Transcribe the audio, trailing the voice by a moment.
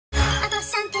got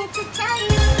something to tell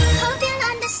you. Hope you'll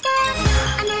understand.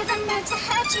 I never meant to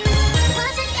hurt you.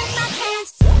 Wasn't in my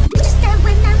pants. Just that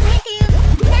when I'm with you,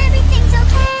 everything's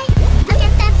okay. I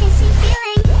get that fancy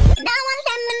feeling. Now I'm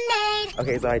lemonade.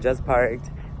 Okay, so I just parked.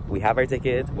 We have our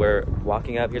tickets. We're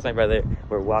walking up. Here's my brother.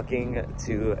 We're walking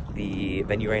to the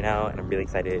venue right now, and I'm really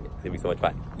excited. It's gonna be so much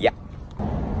fun. Yeah.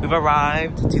 We've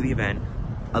arrived to the event.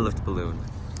 A lift balloon.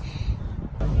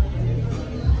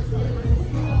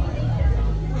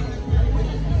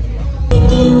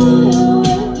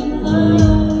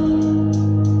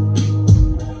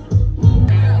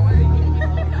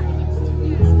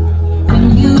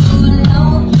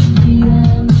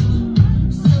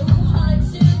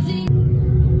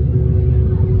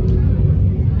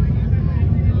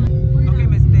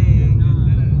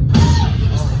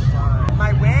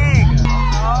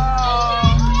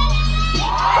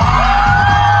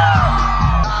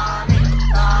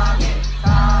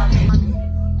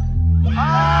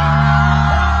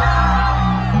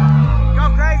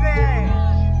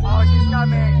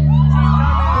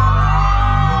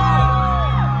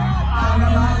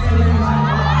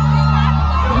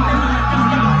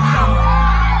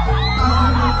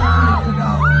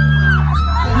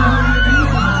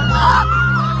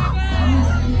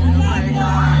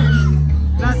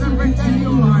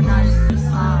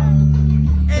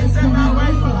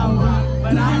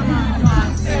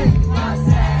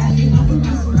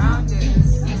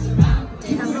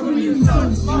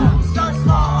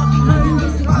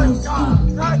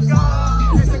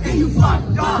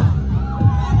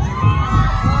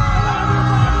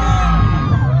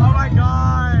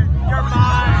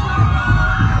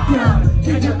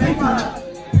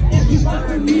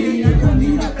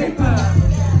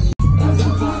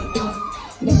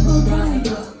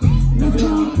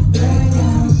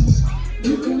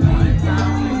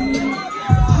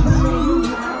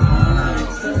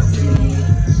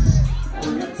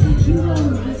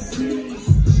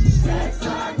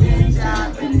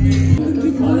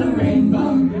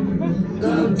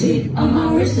 On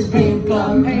my wrist is pink,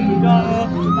 I'm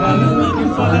looking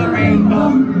for the rainbow.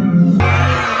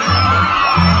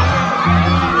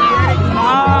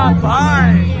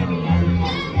 Bye.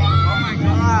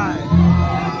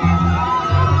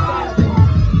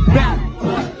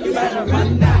 You better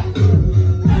run that.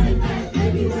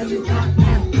 Baby, where you got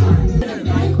that?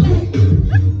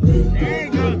 There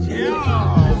you go, chill.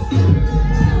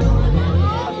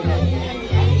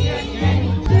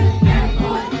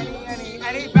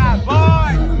 Any bad boy.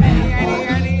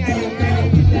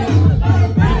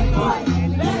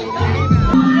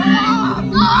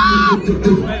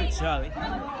 Hey, Charlie.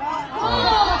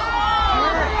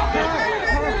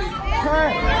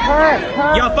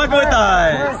 Y'all fucking with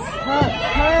us.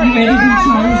 You ready for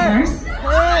Charlie's verse?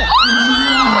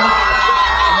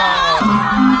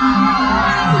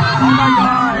 Oh my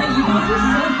god.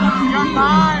 You're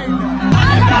mine.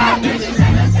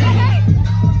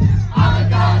 All the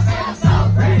girls that are so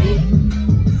pretty.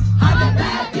 All the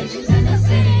bad bitches in the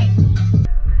city.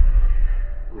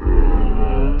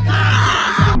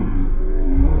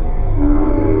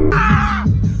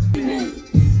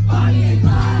 Bonnie and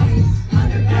Clyde.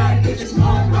 100 bad bitches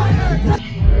won't run her.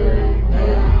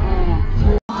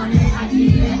 On it, I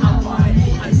need it, I want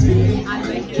it, I spit it, I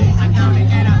lick it, I count it,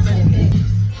 and I flip it.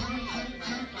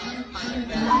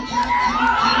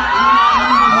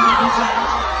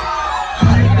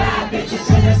 Bitches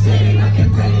in the city looking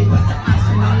pretty with the ice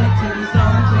on all their titties,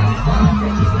 throwing titties, falling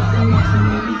bitches, nothing wants to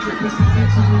make me drippy, something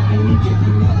to me, and me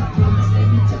drippy, mother promise, they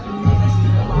be tipping, niggas be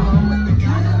along with the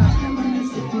Cadillac, and when they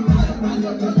stick me, mother run,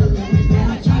 look, man,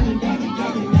 I try to get it,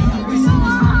 man, I'm racing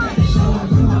this time, gotta show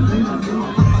up,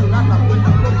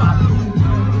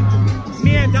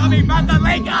 Me and Tommy from the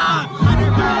lake up.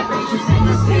 100 bad bitches in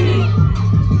the city,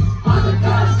 all the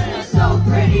girls that are so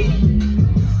pretty,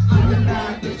 100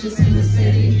 bad bitches in the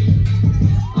city.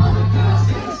 All the girls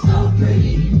that are so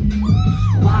pretty.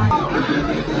 Why?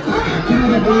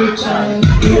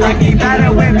 You like me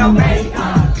better with no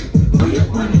makeup. Oh, you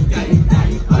want it, daddy,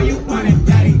 daddy. Oh, you want it,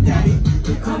 daddy, daddy.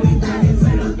 You call me daddy,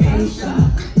 little geisha.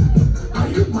 Oh,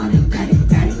 you want it, daddy,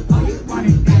 daddy. Oh, you want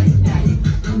it, daddy, daddy.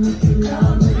 I'm making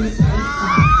love with this face.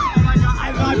 Oh my god,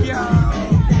 I love you.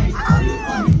 Oh, you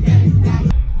want it, daddy, daddy.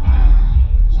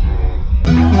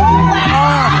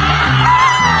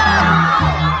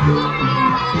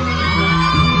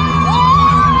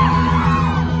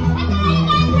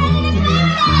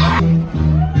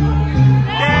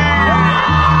 Yeah.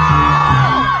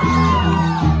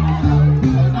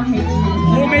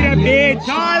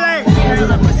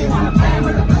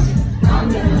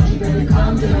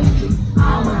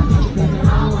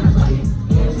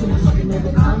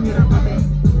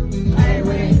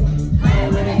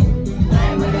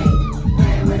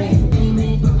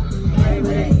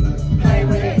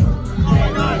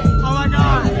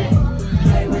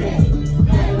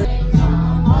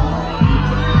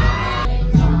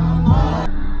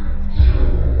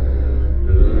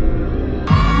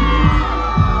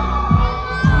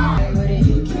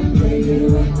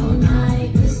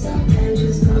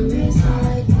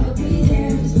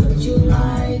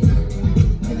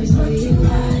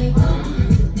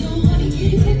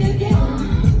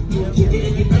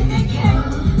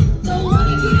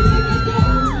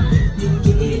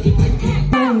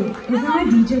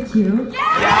 cute.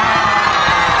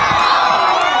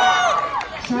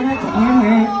 Shout out to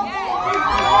Amber.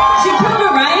 She killed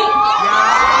it, right?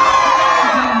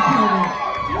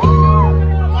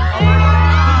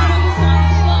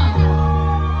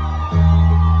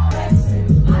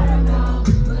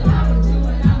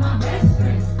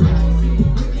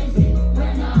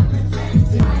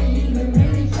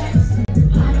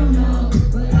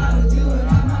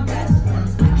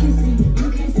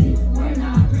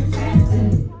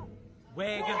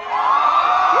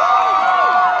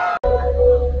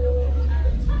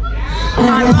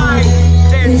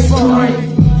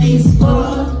 He's full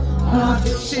of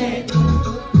shit. Oh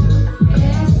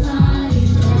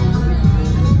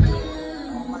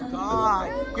my god,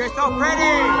 you're so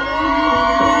pretty!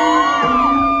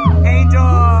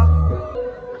 Angel!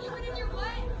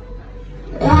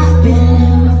 I've been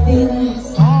in my feelings.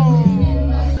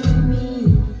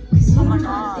 Oh my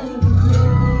god.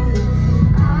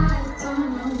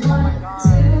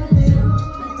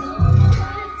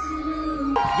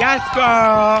 Yes,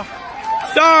 girl!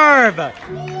 Serve!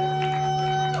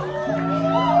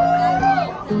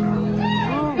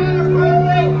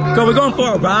 So we're going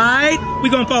for a ride? We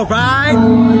going for a ride? I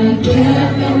wanna get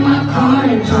up in my car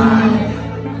and drive.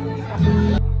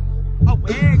 A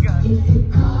wig! If you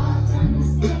call, turn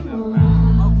this thing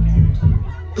around.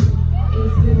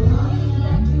 If you want me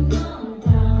like you know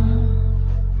down.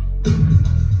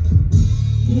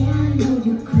 Yeah, I know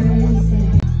you're crazy.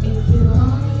 If you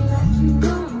want me like you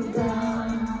know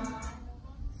down.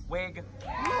 Wig.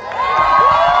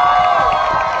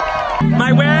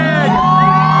 My wig!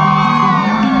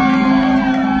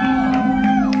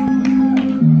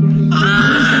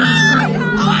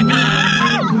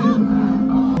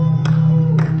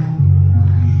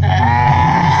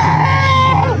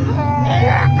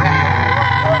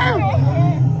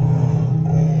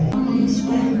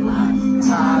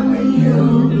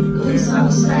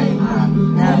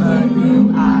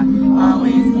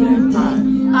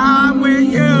 I'm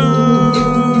with you!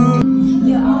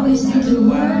 You always think you're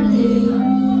worthy.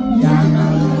 Yeah, I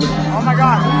know you. Oh my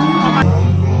god! Oh my god!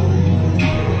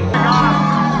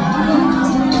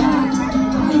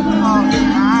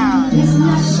 It's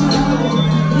not show.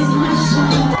 It's not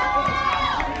show.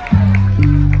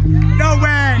 No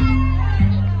way!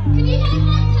 Can you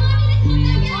guys not tell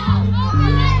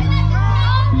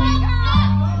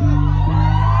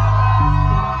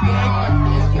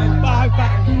me to come back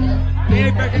out?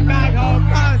 Big fucking bag home,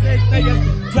 promises, figures,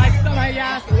 like somebody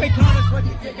ass, we promise what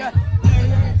you figure.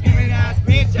 Screaming ass,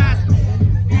 bitch ass.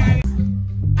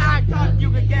 Act up, you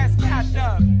can get smashed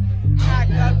up.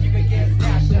 Act up, you can get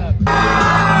smashed up.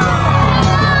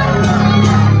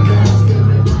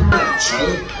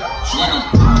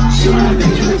 She wanna be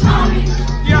your Tommy.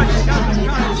 Yeah, she got the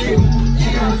country. She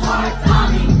got far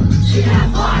Tommy. She got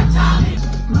far Tommy.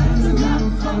 What's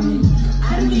around for me? I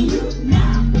need you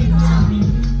now. Tommy,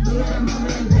 you're the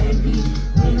moment, baby.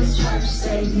 When this church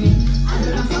saved me, I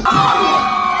live for Tommy.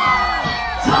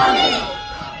 Tommy.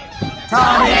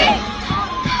 Tommy!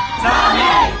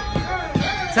 Tommy!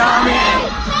 Tommy!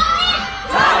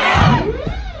 Tommy!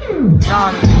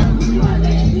 Tommy! You are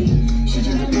baby. She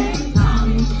do the thing,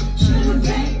 Tommy. She do the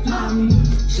thing, Tommy.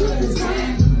 She do the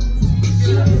thing.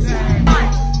 She do the thing.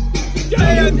 Do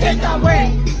you think I'm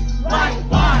weak? Why?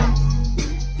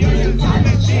 Do you turn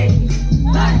the cheek?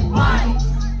 Why?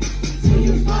 Do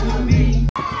you follow me?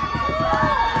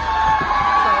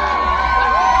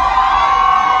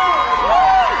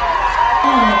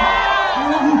 I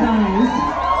love you guys.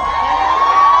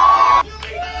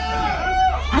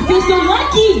 I feel so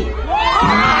lucky.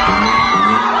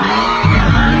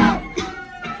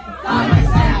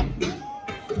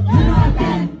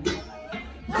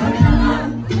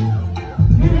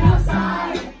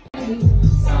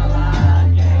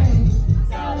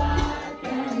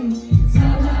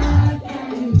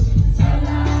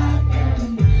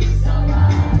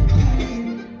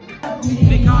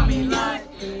 They call me luck.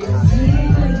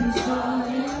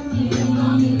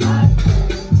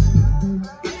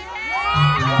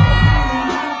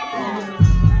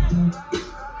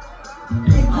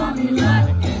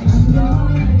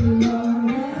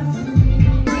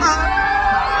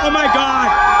 Oh my god!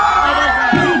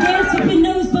 Pretty dance with your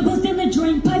nose bubbles in the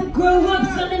drain pipe. Grow up,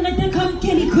 sounding like the cum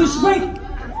Kenny Kush right.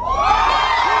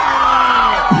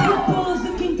 Balls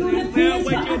looking through the fence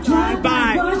while I drive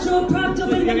by. Garage door propped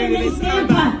up and then they stand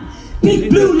by. Big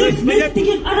blue lips, lips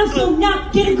thinking out of so now.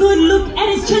 Get a good look at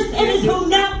his chest and his home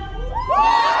now.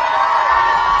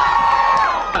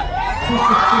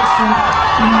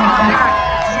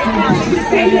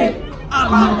 I'm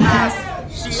my past.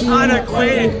 She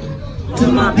unacquainted to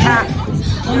my path.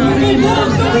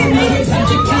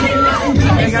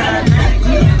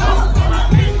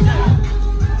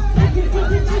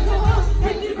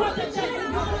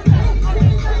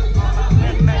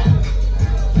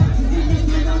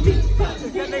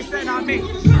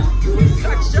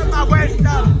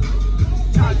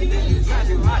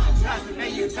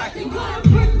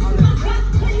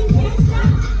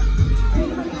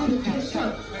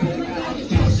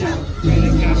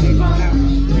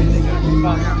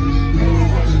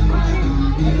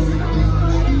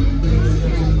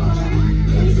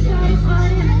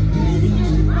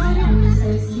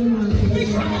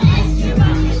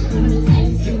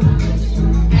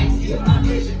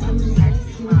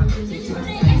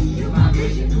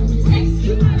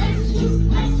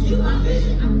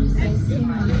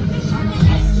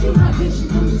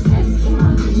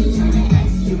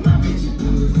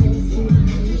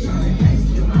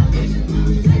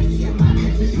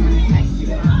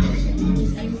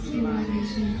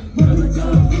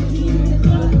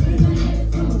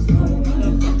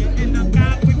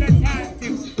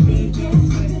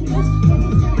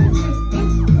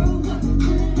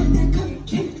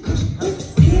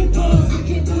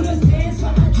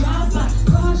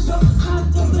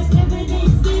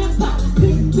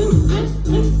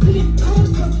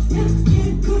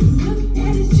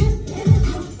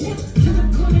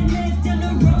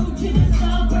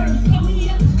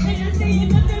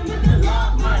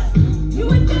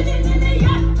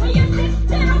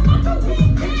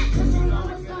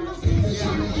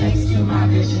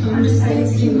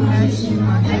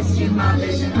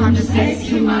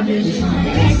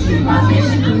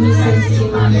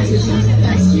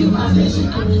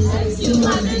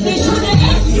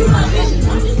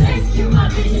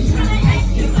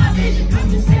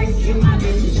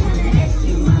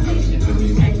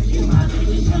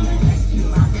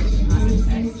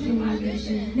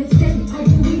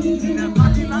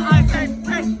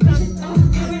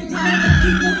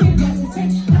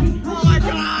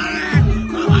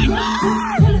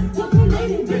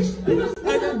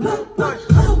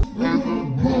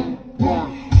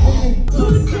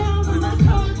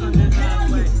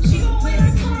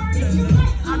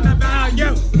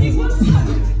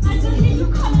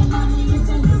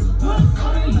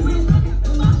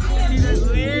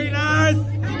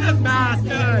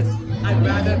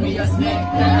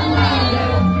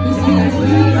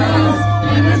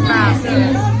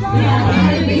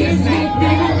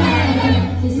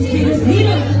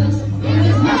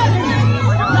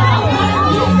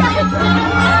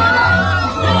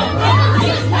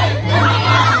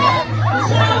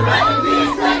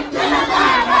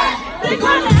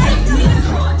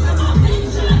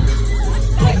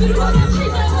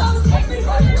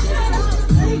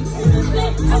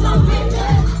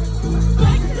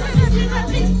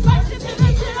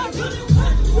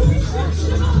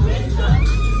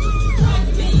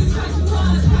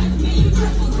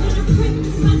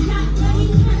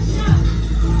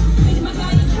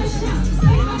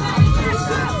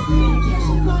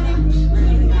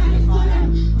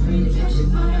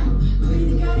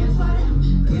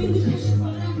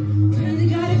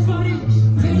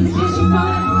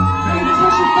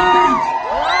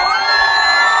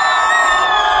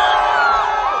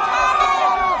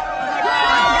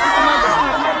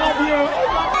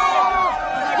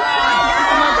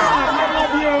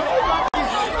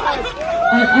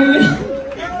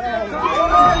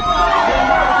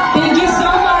 Thank you so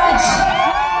much.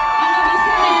 I love you,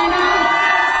 Savannah.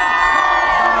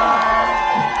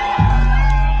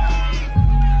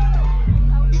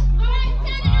 Alright,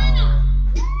 Savannah.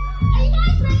 Are you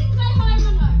guys ready to go home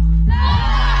or no? No!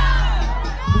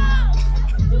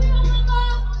 Do we want one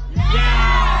more?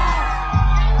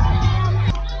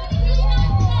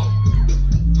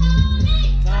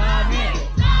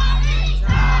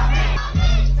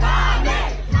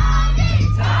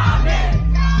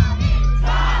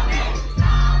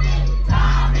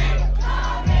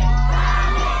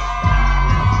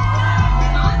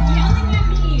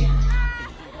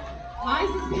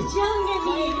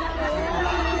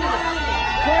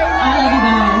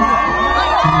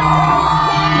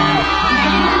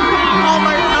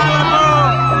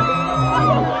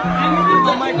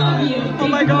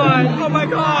 Oh my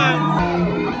god!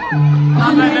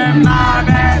 I'm living my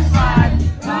best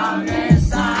life. I'm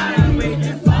inside and we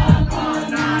can fuck all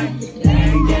night.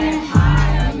 Then get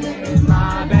high. I'm living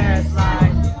my best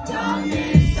life. I'm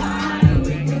inside and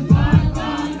we can fuck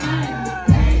all night.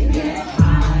 Then get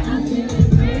high. I'm feeling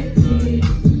pretty.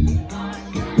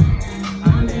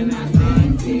 I'm living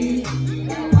fancy.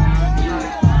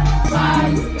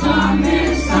 I'm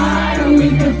inside and we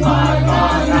can fuck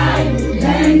all night.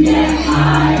 Then get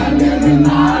high. I'm living living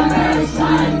my best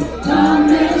life. Come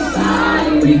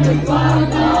inside, we can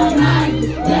fuck all night,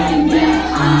 then get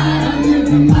high. I'm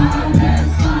living my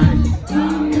best life.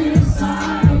 Come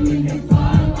inside, we can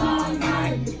fuck all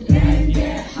night, then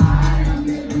get high. I'm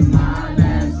living my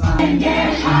best life. Then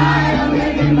get high. I'm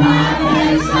living my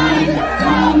best life.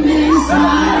 Come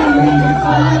inside, we can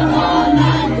fuck all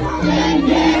night, then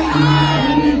get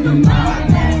high. I'm living my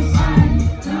best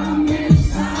life. Come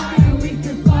inside, we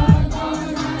can fuck all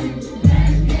night,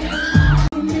 then get high.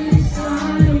 Come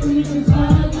inside, we can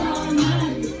fuck all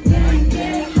night, then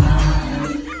get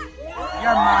high.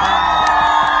 You're mine.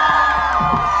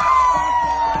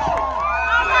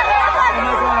 Oh my god,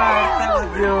 I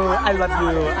love you. I love you.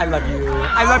 I love you.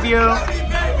 I love you.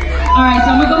 Alright, so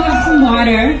I'm gonna go have some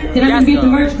water. Then I'm Yes, gonna be at the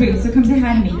girl. merch booth, so come say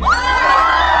hi to me. Thank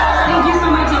you so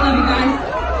much. I love you guys.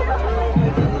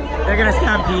 They're gonna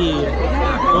stampede.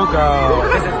 Oh girl,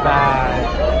 this is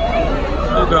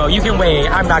bad. Oh girl, you can wait.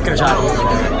 I'm not gonna try to use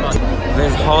it.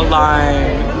 This whole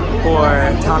line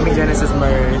for Tommy Genesis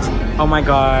merch. Oh my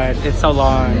god, it's so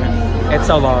long. It's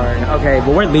so long. Okay,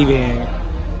 but we're leaving.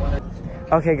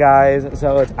 Okay guys,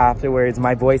 so it's afterwards.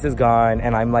 My voice is gone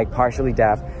and I'm like partially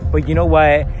deaf. But you know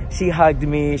what? She hugged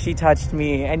me, she touched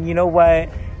me, and you know what?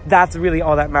 That's really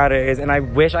all that matters. And I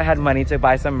wish I had money to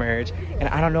buy some merch. And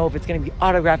I don't know if it's gonna be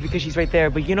autographed because she's right there,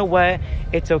 but you know what?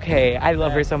 It's okay. I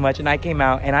love her so much and I came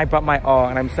out and I brought my all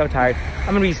and I'm so tired.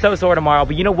 I'm gonna be so sore tomorrow,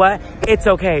 but you know what? It's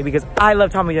okay because I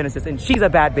love Tommy Genesis and she's a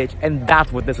bad bitch and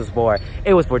that's what this was for.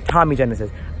 It was for Tommy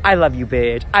Genesis. I love you,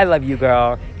 bitch. I love you,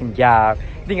 girl. And yeah,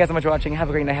 thank you guys so much for watching. Have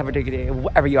a great night, have a great day,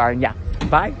 wherever you are, and yeah,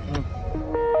 bye.